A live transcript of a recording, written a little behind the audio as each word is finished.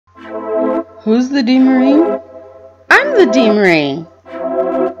Who's the D-Marine? I'm the D-Marine.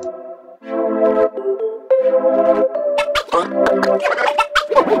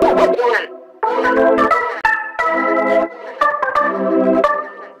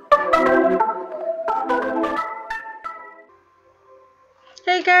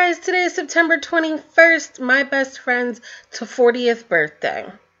 Hey guys, today is September 21st, my best friend's 40th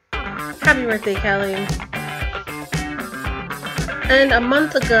birthday. Happy birthday, Kelly. And a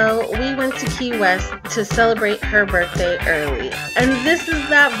month ago, we went to Key West to celebrate her birthday early. And this is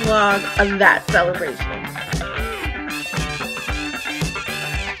that vlog of that celebration.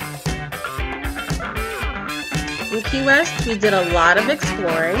 In Key West, we did a lot of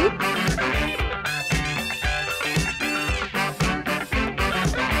exploring.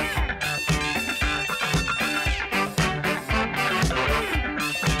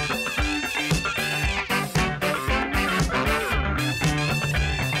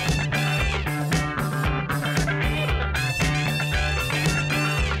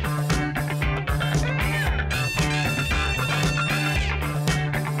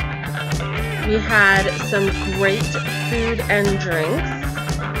 We had some great food and drinks.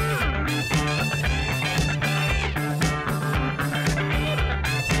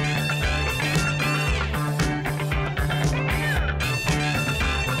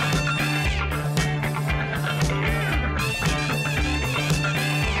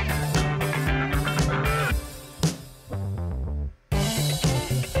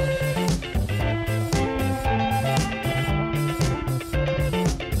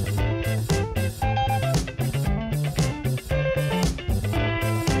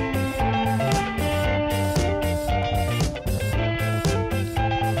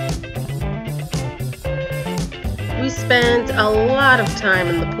 We spent a lot of time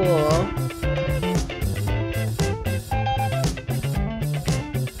in the pool.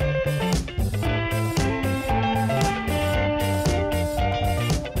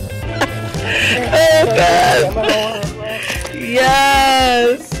 Oh God!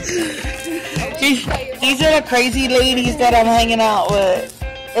 Yes! These are the crazy ladies that I'm hanging out with.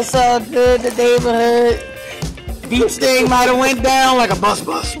 It's all good, the neighborhood. Beach thing might have went down like a bus.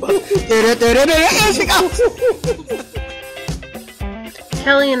 There she goes.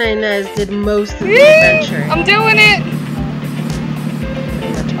 Kelly and Inez did most of the adventuring. I'm doing it.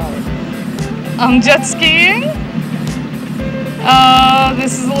 I'm jet skiing.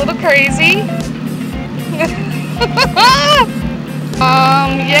 This is a little crazy.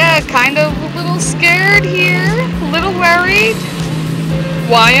 Yeah, kind of a little scared here, a little worried.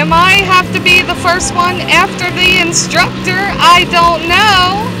 Why am I have to be the first one after the instructor? I don't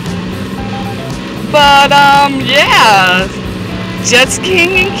know. But, yeah. Jet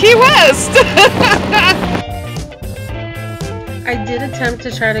skiing in Key West. I did attempt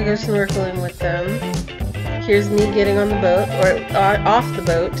to try to go snorkeling with them. Here's me getting on the boat, or off the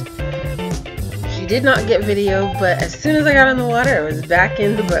boat. She did not get video, but as soon as I got in the water, I was back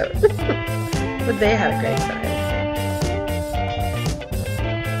in the boat. But they had a great time.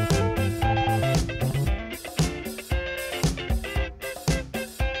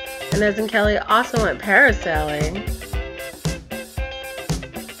 Inez and Kelly also went parasailing.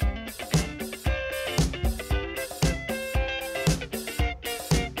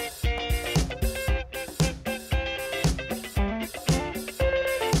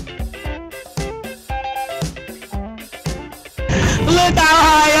 Look how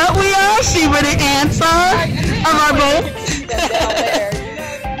high up we are. She were the answer of our boat.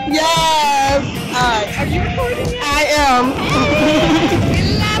 Yes. Are you recording it? I am.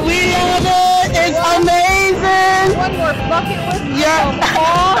 We love it. It's amazing. One more bucket list. Yeah.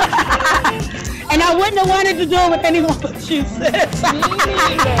 And I wouldn't have wanted to do it with anyone but you, sis.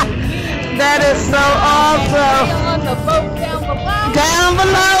 That is so awesome. On the boat down below. Down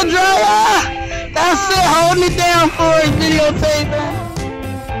below, Drea. That's it. Holding it down for us, videotaping.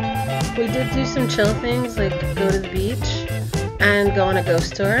 We did do some chill things like go to the beach and go on a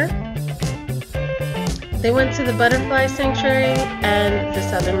ghost tour. They went to the butterfly sanctuary and the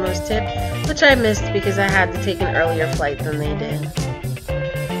southernmost tip, which I missed because I had to take an earlier flight than they did.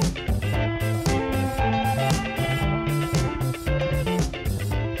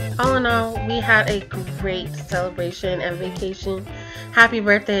 All in all, we had a great celebration and vacation. Happy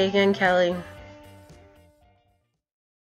birthday again, Kelly.